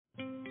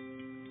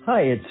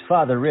Hi, it's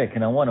Father Rick,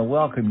 and I want to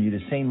welcome you to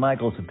St.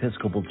 Michael's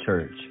Episcopal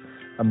Church.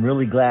 I'm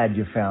really glad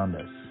you found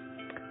us.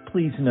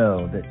 Please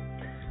know that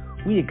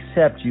we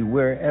accept you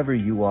wherever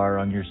you are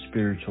on your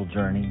spiritual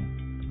journey,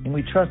 and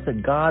we trust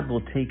that God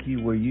will take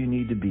you where you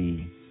need to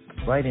be,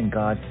 right in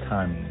God's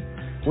timing.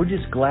 We're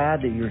just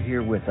glad that you're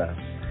here with us,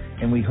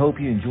 and we hope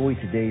you enjoy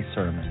today's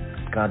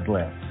sermon. God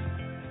bless.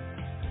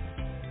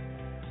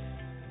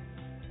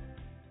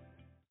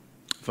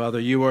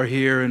 Father, you are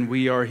here and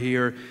we are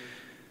here.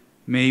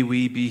 May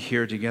we be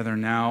here together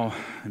now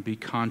and be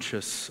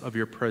conscious of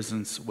your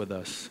presence with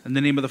us. In the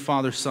name of the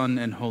Father, Son,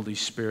 and Holy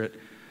Spirit.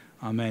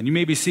 Amen. You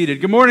may be seated.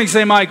 Good morning,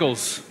 St.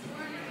 Michael's.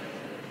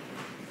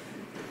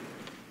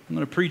 I'm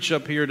going to preach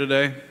up here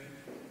today.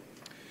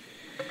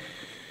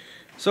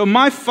 So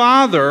my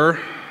father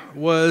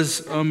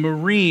was a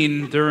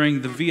Marine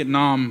during the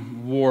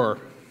Vietnam War.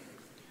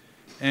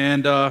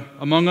 And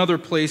among other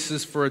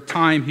places, for a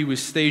time he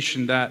was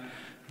stationed at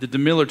the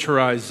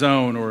Demilitarized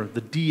Zone, or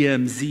the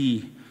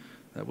DMZ.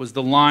 That was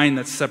the line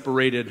that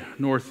separated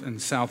North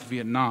and South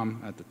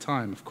Vietnam at the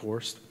time, of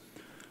course.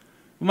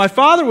 My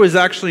father was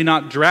actually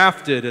not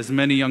drafted, as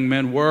many young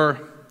men were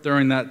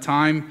during that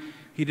time.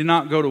 He did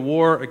not go to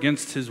war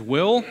against his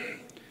will.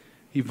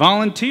 He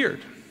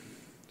volunteered.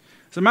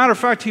 As a matter of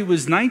fact, he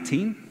was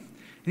 19,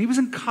 and he was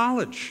in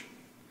college,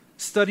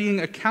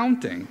 studying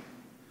accounting.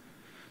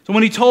 So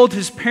when he told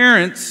his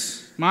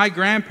parents, my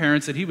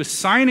grandparents, that he was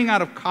signing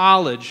out of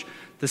college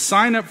to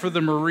sign up for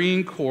the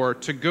Marine Corps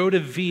to go to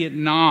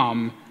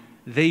Vietnam,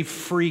 they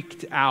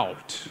freaked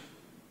out.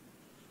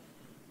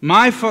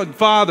 My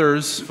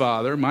father's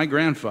father, my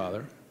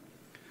grandfather,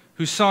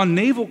 who saw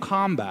naval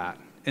combat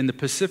in the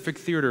Pacific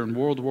Theater in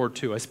World War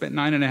II, I spent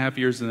 9.5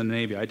 years in the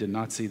Navy, I did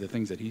not see the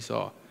things that he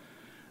saw,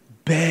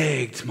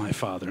 begged my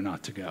father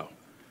not to go,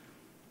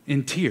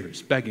 in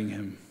tears, begging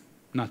him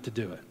not to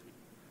do it.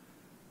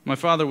 My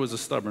father was a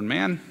stubborn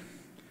man,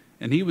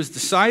 and he was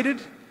decided,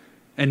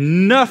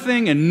 and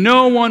nothing and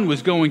no one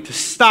was going to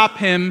stop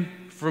him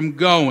from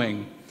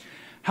going.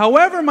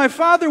 However, my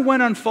father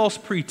went on false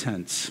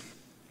pretense.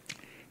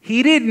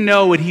 He didn't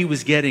know what he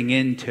was getting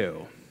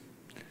into.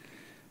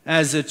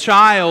 As a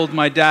child,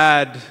 my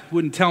dad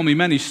wouldn't tell me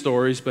many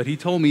stories, but he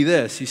told me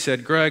this. He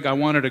said, "Greg, I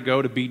wanted to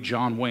go to beat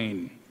John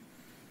Wayne."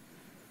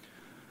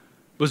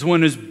 But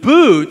when his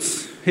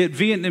boots hit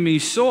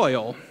Vietnamese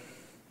soil,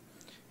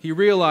 he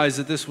realized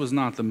that this was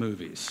not the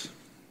movies.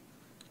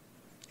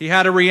 He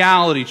had a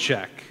reality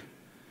check,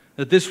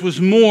 that this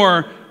was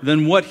more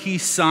than what he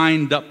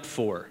signed up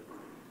for.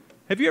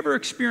 Have you ever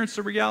experienced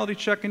a reality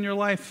check in your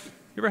life?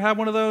 You ever had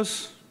one of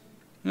those?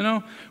 You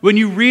know, when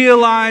you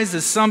realize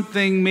that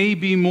something may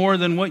be more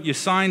than what you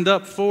signed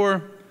up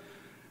for,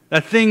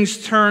 that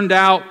things turned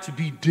out to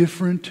be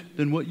different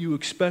than what you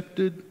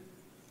expected.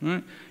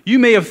 Right? You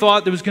may have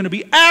thought it was going to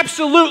be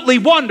absolutely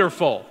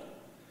wonderful.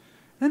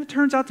 Then it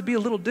turns out to be a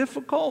little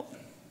difficult.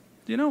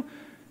 You know,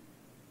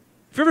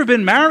 have you ever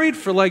been married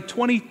for like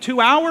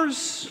 22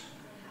 hours?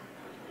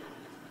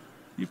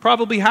 You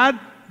probably had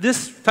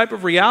this type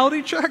of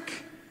reality check.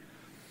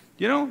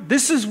 You know,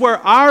 this is where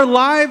our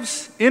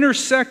lives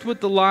intersect with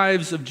the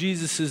lives of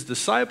Jesus'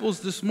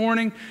 disciples this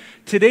morning.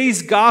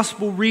 Today's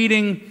gospel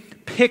reading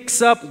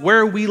picks up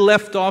where we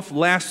left off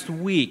last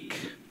week.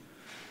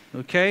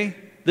 Okay?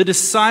 The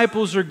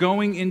disciples are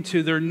going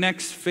into their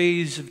next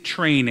phase of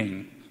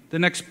training, the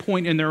next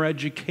point in their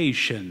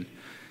education.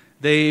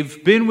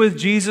 They've been with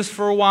Jesus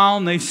for a while,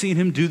 and they've seen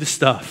him do the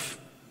stuff.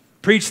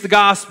 Preach the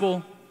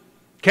gospel,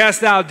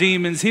 cast out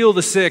demons, heal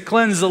the sick,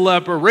 cleanse the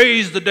leper,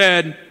 raise the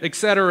dead,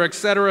 etc.,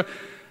 etc.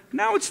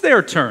 Now it's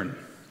their turn.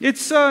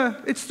 It's their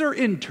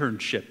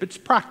internship. It's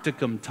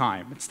practicum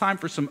time. It's time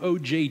for some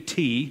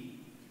OJT.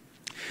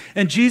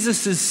 And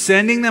Jesus is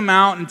sending them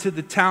out into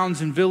the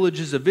towns and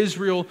villages of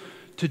Israel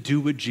to do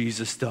what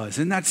Jesus does.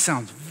 And that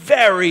sounds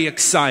very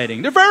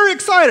exciting. They're very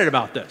excited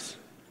about this.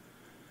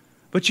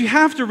 But you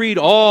have to read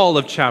all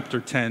of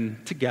chapter 10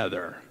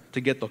 together to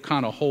get the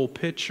kind of whole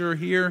picture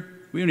here.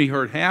 We only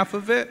heard half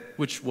of it,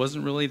 which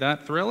wasn't really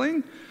that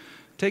thrilling.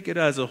 Take it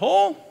as a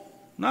whole,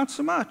 not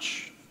so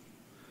much.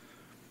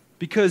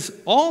 Because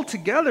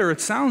altogether,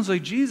 it sounds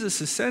like Jesus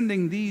is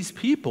sending these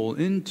people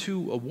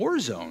into a war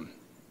zone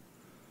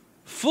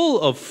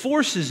full of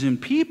forces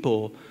and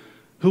people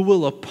who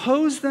will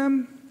oppose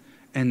them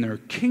and their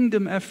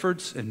kingdom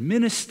efforts and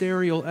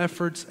ministerial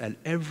efforts at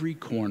every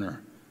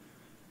corner.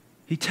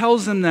 He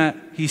tells them that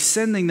he's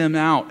sending them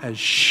out as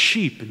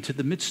sheep into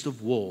the midst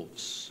of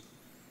wolves.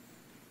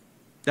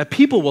 That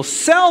people will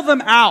sell them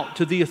out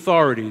to the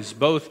authorities,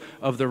 both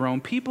of their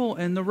own people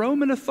and the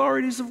Roman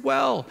authorities as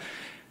well.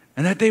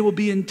 And that they will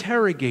be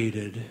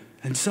interrogated,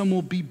 and some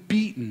will be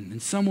beaten,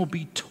 and some will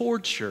be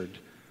tortured,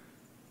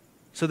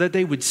 so that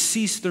they would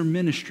cease their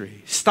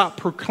ministry, stop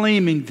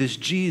proclaiming this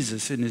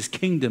Jesus in his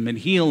kingdom and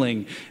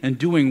healing and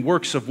doing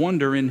works of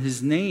wonder in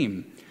his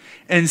name.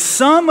 And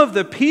some of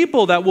the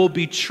people that will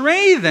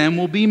betray them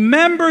will be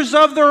members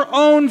of their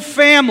own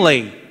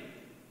family.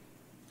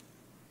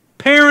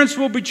 Parents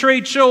will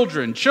betray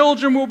children.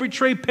 Children will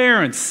betray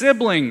parents,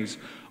 siblings,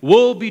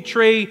 will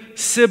betray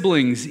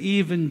siblings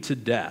even to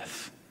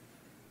death.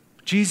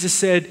 Jesus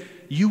said,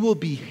 you will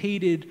be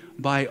hated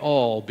by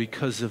all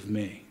because of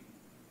me.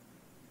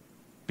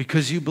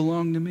 Because you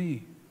belong to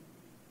me.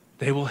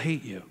 They will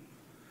hate you.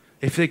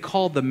 If they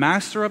called the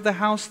master of the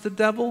house the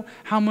devil,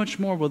 how much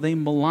more will they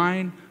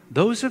malign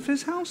those of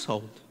his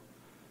household?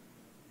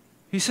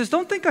 He says,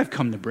 don't think I've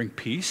come to bring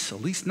peace,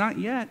 at least not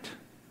yet,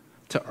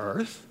 to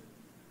earth.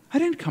 I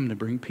didn't come to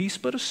bring peace,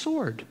 but a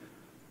sword.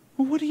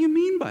 Well, what do you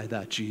mean by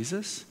that,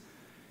 Jesus?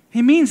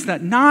 He means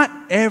that not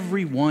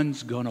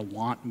everyone's going to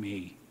want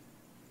me.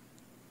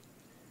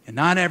 And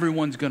not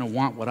everyone's going to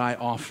want what I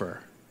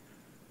offer.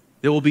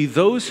 There will be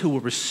those who will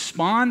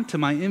respond to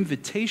my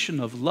invitation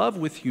of love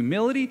with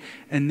humility,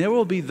 and there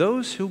will be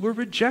those who will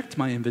reject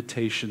my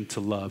invitation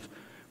to love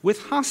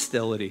with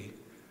hostility.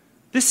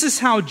 This is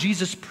how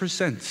Jesus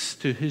presents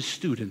to his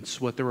students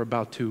what they're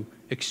about to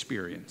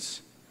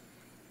experience.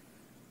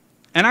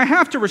 And I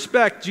have to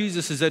respect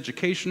Jesus'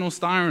 educational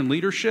style and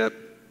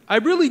leadership. I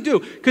really do,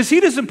 because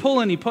he doesn't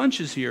pull any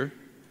punches here.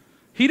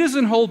 He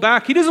doesn't hold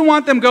back. He doesn't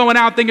want them going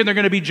out thinking they're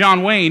going to be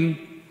John Wayne.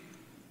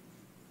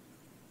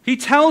 He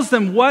tells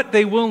them what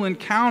they will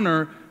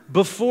encounter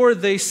before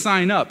they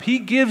sign up. He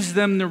gives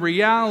them the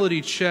reality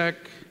check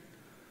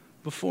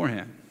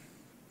beforehand.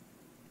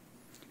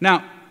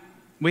 Now,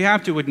 we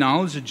have to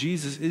acknowledge that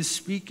Jesus is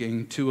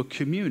speaking to a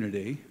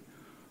community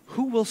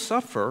who will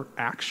suffer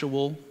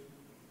actual,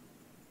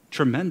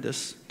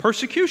 tremendous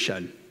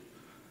persecution,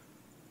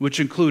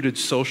 which included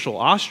social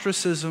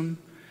ostracism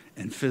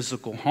and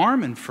physical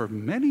harm, and for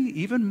many,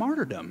 even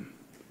martyrdom,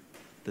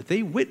 that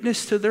they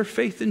witnessed to their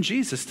faith in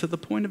Jesus to the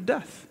point of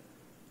death,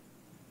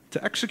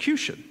 to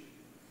execution.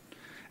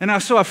 And now,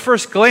 so at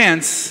first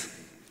glance,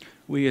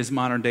 we as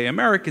modern day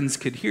Americans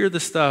could hear the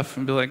stuff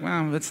and be like,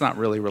 well, it's not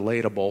really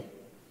relatable,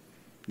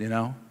 you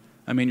know?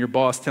 I mean, your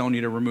boss telling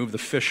you to remove the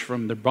fish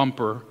from the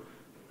bumper,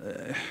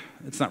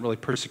 it's not really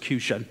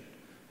persecution,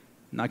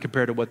 not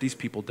compared to what these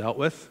people dealt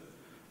with,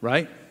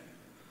 right?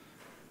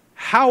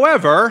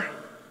 However,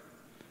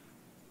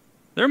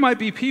 there might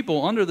be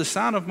people under the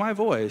sound of my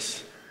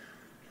voice,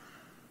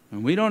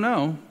 and we don't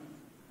know,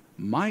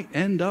 might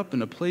end up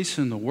in a place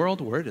in the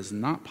world where it is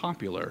not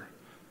popular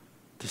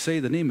to say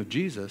the name of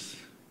Jesus.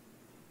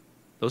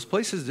 Those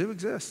places do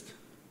exist.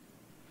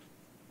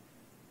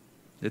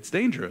 It's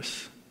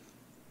dangerous.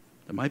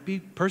 There might be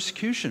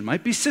persecution,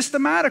 might be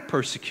systematic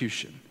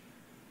persecution.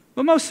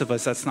 But most of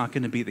us, that's not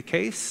going to be the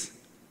case.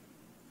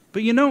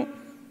 But you know,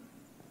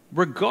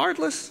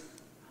 regardless,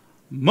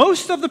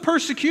 most of the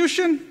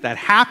persecution that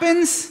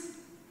happens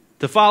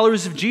to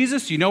followers of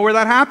Jesus, you know where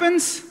that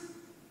happens?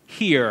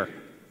 Here.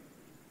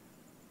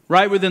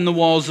 Right within the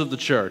walls of the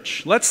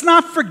church. Let's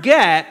not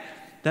forget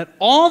that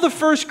all the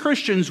first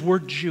Christians were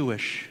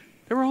Jewish.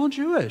 They were all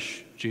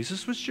Jewish.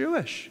 Jesus was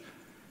Jewish.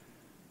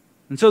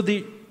 And so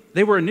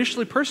they were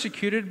initially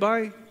persecuted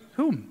by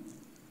whom?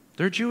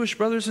 Their Jewish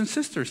brothers and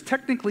sisters.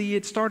 Technically,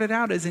 it started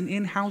out as an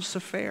in-house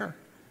affair.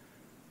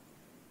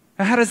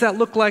 Now, how does that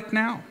look like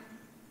now?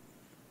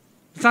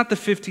 It's not the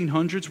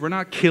 1500s. We're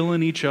not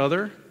killing each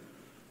other.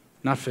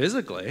 Not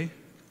physically.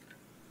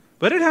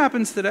 But it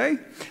happens today.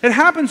 It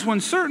happens when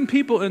certain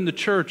people in the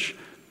church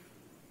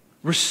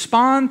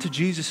respond to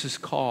Jesus'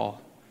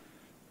 call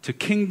to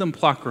kingdom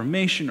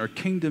proclamation or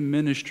kingdom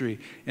ministry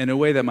in a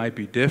way that might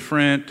be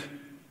different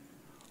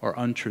or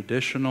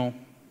untraditional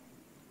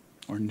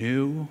or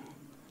new.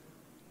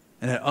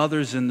 And that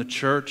others in the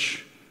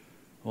church,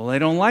 well, they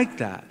don't like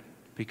that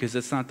because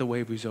it's not the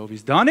way we've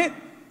always done it.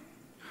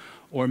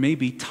 Or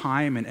maybe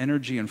time and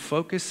energy and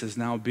focus is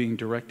now being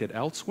directed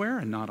elsewhere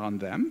and not on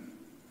them.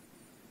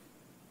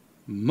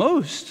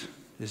 Most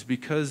is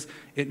because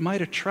it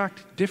might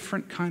attract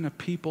different kind of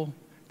people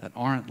that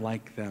aren't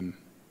like them.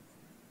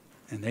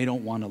 And they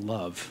don't want to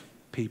love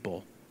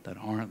people that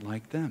aren't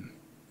like them.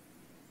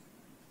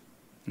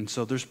 And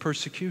so there's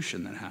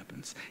persecution that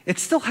happens. It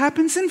still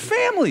happens in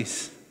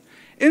families.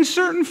 In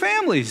certain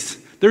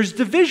families, there's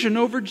division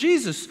over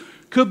Jesus.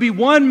 Could be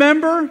one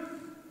member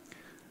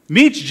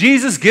meets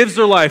Jesus, gives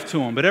their life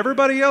to him. But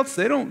everybody else,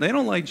 they don't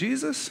like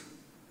Jesus.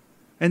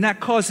 And that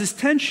causes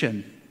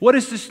tension. What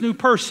is this new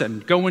person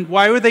going?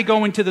 Why are they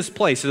going to this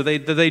place? Do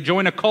they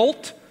join a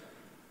cult?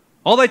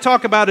 All they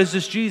talk about is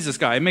this Jesus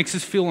guy. It makes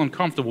us feel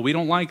uncomfortable. We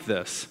don't like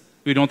this.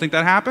 We don't think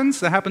that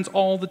happens? That happens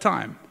all the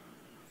time.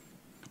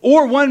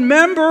 Or one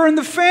member in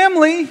the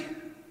family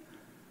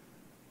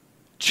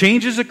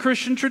changes a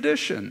Christian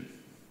tradition.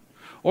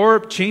 Or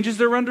changes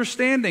their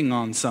understanding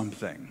on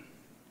something.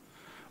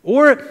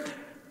 Or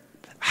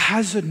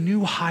has a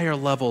new higher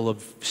level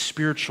of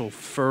spiritual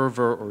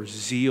fervor or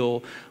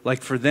zeal.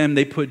 Like for them,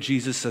 they put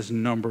Jesus as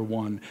number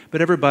one.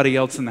 But everybody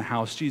else in the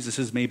house, Jesus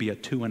is maybe a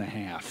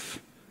 2.5.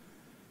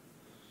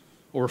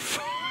 Or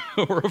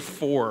a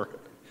 4.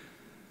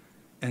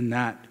 And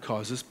that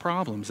causes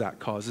problems. That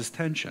causes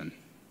tension.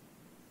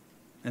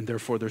 And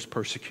therefore there's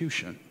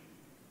persecution.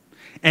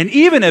 And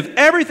even if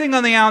everything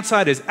on the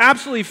outside is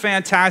absolutely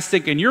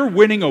fantastic and you're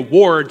winning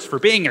awards for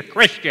being a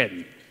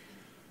Christian,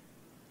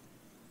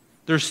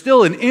 there's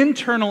still an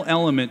internal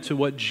element to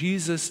what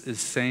Jesus is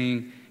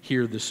saying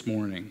here this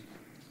morning.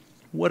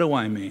 What do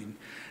I mean?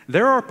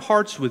 There are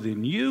parts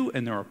within you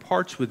and there are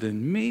parts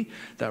within me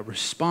that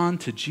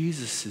respond to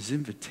Jesus'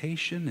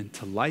 invitation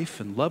into life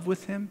and love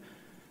with him,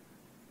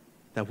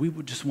 that we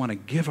would just want to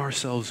give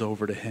ourselves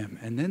over to him.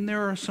 And then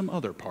there are some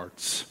other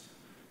parts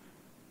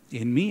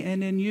in me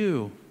and in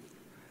you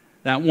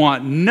that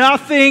want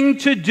nothing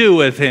to do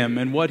with him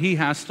and what he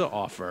has to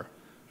offer.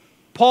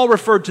 Paul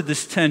referred to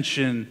this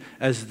tension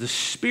as the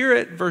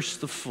spirit versus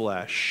the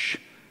flesh.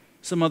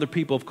 Some other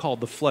people have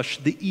called the flesh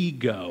the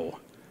ego.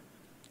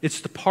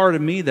 It's the part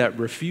of me that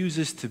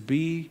refuses to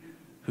be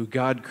who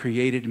God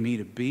created me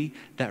to be,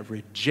 that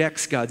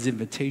rejects God's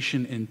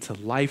invitation into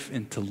life,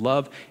 into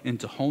love,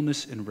 into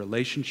wholeness and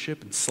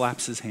relationship, and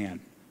slaps his hand.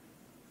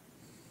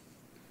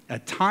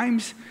 At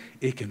times,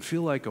 it can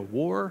feel like a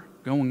war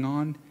going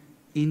on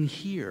in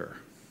here.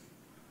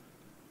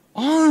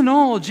 All in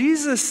all,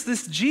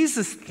 this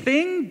Jesus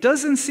thing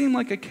doesn't seem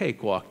like a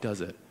cakewalk,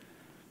 does it?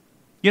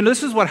 You know,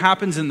 this is what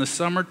happens in the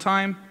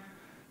summertime,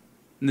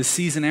 in the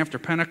season after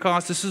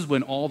Pentecost. This is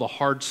when all the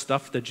hard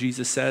stuff that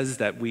Jesus says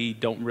that we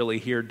don't really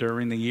hear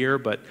during the year,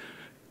 but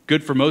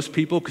good for most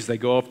people because they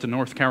go off to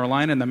North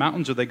Carolina in the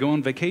mountains or they go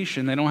on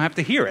vacation, they don't have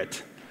to hear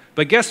it.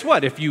 But guess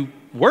what? If you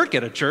work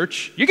at a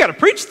church, you got to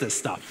preach this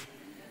stuff.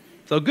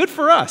 So good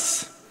for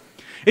us.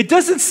 It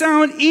doesn't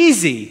sound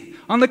easy.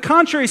 On the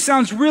contrary, it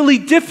sounds really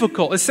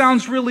difficult. It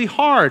sounds really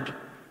hard.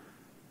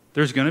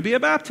 There's going to be a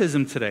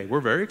baptism today.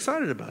 We're very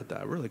excited about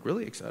that. We're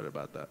really excited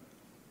about that.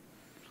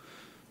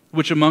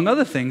 Which, among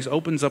other things,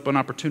 opens up an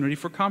opportunity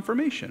for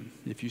confirmation,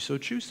 if you so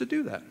choose to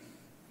do that.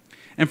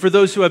 And for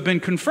those who have been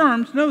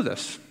confirmed, know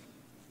this.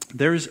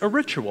 There's a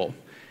ritual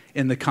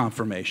in the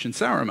confirmation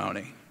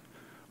ceremony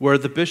where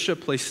the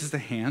bishop places the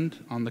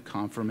hand on the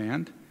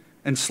confirmand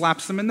and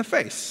slaps them in the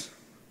face.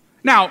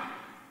 Now,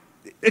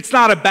 it's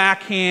not a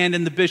backhand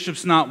and the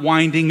bishop's not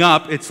winding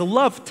up. It's a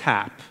love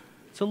tap.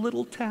 It's a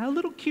little tap, a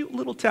little cute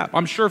little tap.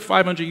 I'm sure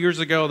 500 years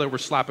ago they were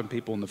slapping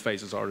people in the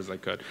face as hard as they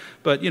could.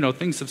 But,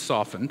 things have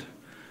softened.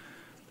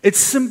 It's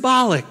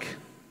symbolic.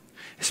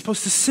 It's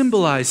supposed to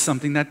symbolize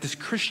something, that this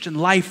Christian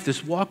life,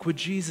 this walk with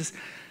Jesus,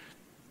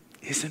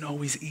 isn't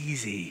always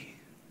easy.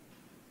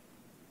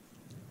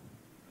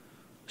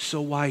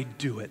 So why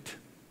do it?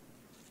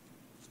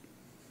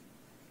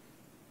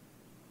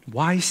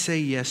 Why say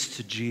yes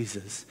to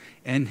Jesus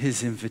and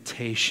his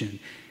invitation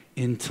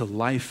into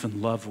life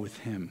and love with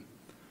him?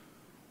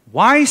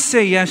 Why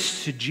say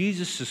yes to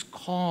Jesus'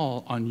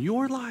 call on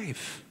your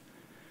life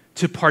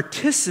to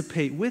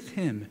participate with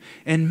him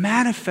in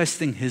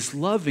manifesting his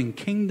loving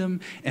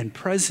kingdom and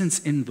presence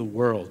in the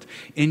world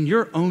in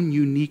your own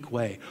unique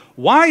way?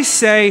 Why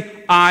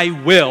say, I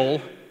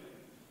will,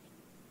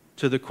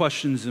 to the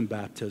questions in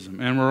baptism?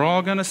 And we're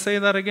all going to say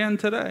that again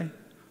today.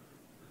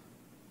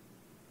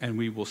 And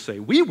we will say,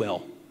 we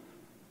will,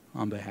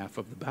 on behalf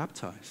of the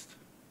baptized.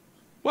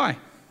 Why?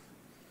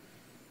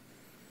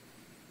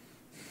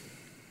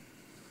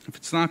 If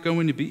it's not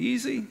going to be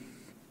easy,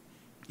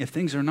 if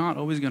things are not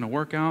always going to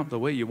work out the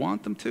way you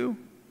want them to,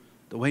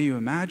 the way you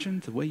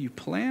imagined, the way you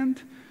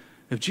planned,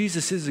 if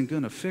Jesus isn't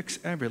going to fix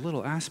every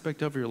little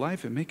aspect of your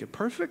life and make it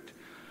perfect,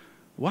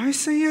 why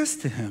say yes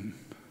to him?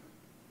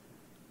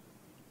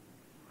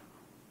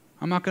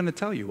 I'm not going to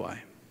tell you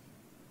why.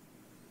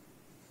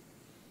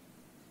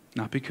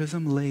 Not because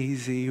I'm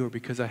lazy or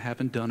because I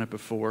haven't done it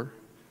before.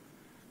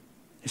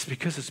 It's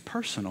because it's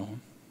personal.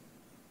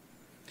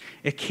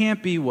 It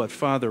can't be what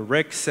Father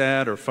Rick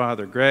said or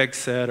Father Greg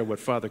said or what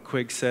Father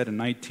Quigg said in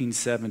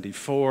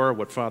 1974 or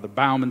what Father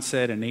Bauman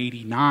said in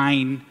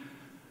 89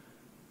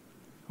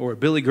 or what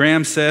Billy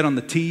Graham said on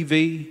the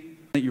TV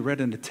that you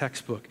read in the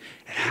textbook.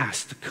 It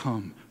has to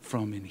come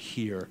from in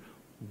here.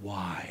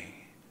 Why?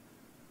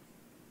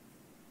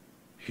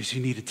 Because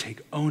you need to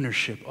take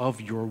ownership of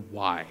your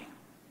why.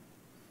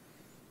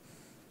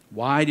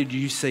 Why did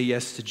you say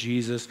yes to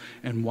Jesus?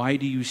 And why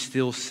do you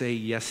still say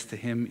yes to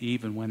him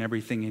even when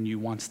everything in you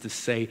wants to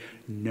say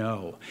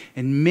no?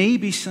 And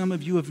maybe some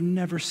of you have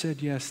never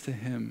said yes to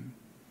him.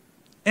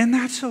 And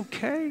that's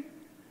okay.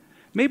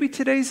 Maybe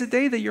today's the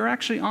day that you're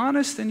actually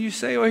honest and you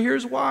say, well,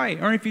 here's why.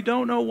 Or if you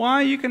don't know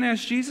why, you can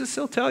ask Jesus.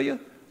 He'll tell you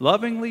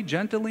lovingly,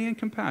 gently, and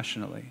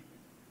compassionately.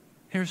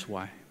 Here's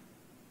why.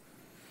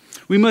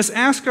 We must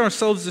ask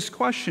ourselves this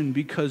question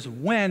because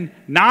when,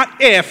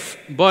 not if,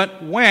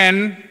 but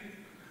when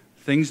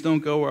things don't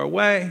go our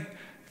way,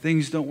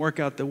 things don't work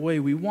out the way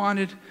we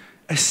wanted,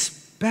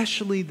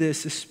 especially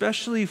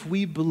if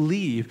we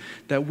believe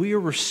that we are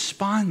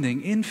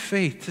responding in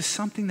faith to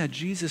something that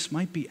Jesus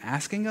might be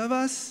asking of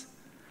us.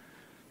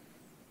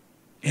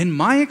 In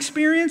my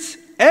experience,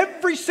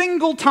 every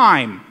single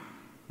time,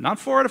 not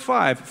 4 out of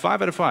 5,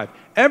 5 out of 5,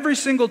 every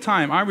single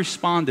time I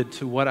responded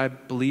to what I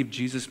believed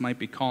Jesus might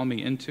be calling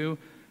me into,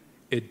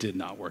 it did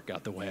not work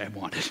out the way I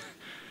wanted.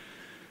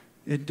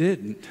 It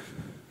didn't.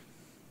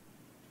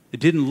 It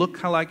didn't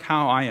look like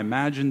how I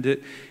imagined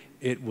it.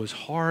 It was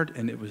hard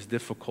and it was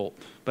difficult.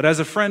 But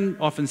as a friend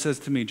often says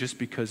to me, just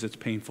because it's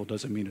painful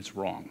doesn't mean it's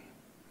wrong.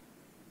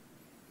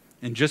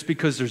 And just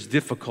because there's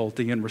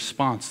difficulty in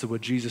response to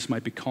what Jesus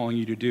might be calling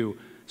you to do,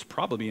 it's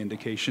probably an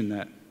indication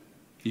that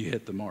you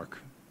hit the mark,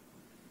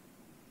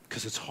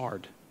 because it's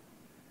hard.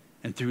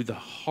 And through the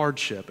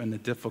hardship and the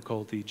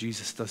difficulty,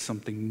 Jesus does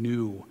something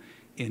new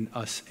in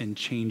us and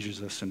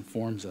changes us and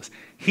forms us.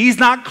 He's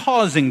not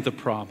causing the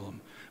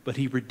problem, but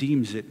he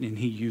redeems it and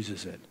he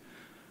uses it.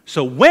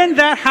 So when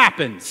that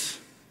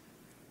happens,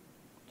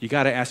 you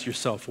got to ask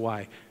yourself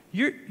why.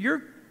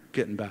 You're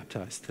getting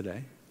baptized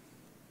today.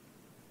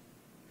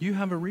 You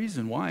have a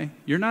reason why.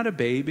 You're not a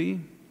baby,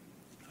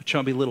 a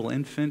chubby little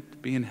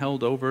infant being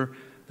held over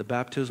the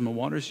baptismal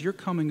waters. You're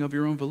coming of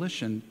your own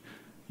volition.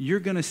 You're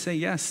going to say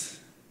yes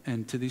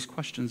and to these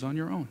questions on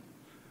your own.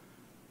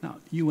 Now,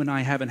 you and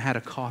I haven't had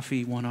a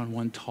coffee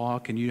one-on-one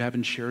talk, and you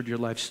haven't shared your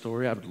life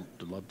story. I would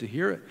love to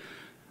hear it.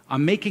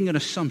 I'm making an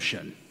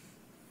assumption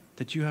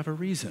that you have a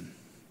reason.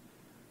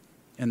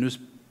 And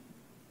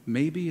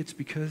maybe it's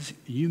because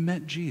you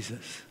met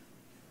Jesus,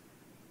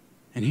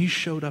 and he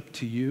showed up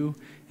to you,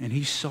 and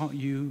he sought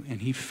you,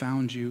 and he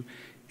found you,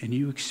 and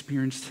you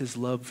experienced his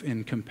love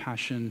and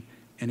compassion,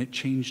 and it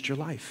changed your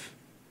life.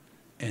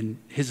 And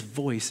his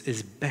voice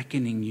is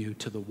beckoning you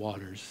to the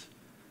waters.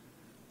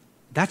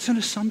 That's an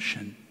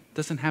assumption. It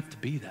doesn't have to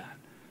be that.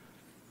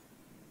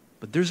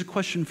 But there's a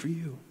question for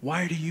you.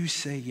 Why do you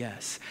say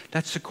yes?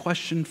 That's a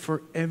question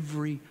for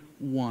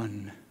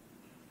everyone.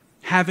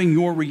 Having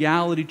your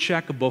reality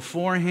check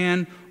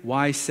beforehand,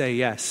 why say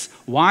yes?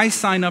 Why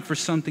sign up for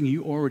something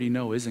you already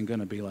know isn't going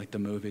to be like the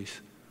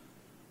movies?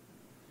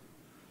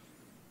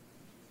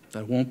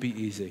 That won't be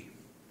easy.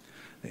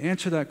 The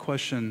answer to that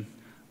question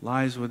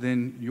lies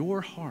within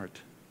your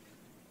heart.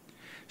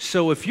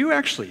 So if you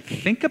actually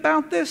think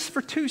about this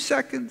for 2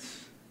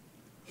 seconds,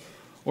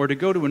 or to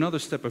go to another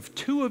step, if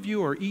two of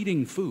you are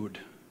eating food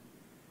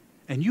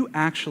and you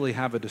actually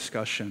have a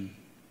discussion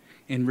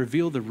and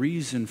reveal the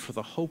reason for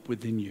the hope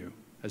within you,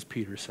 as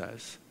Peter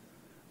says,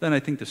 then I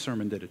think the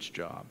sermon did its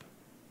job.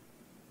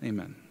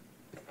 Amen.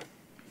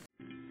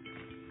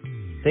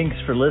 Thanks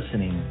for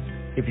listening.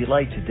 If you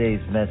like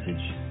today's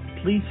message,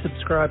 please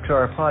subscribe to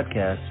our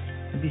podcast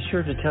and be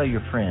sure to tell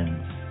your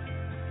friends.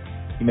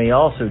 You may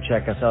also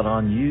check us out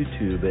on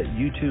YouTube at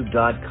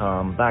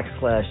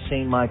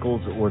youtube.com/St.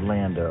 Michael's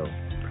Orlando.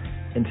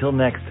 Until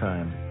next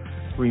time,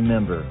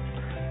 remember,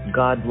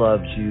 God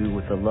loves you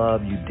with a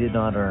love you did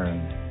not earn,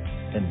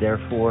 and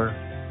therefore,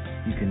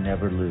 you can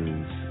never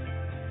lose.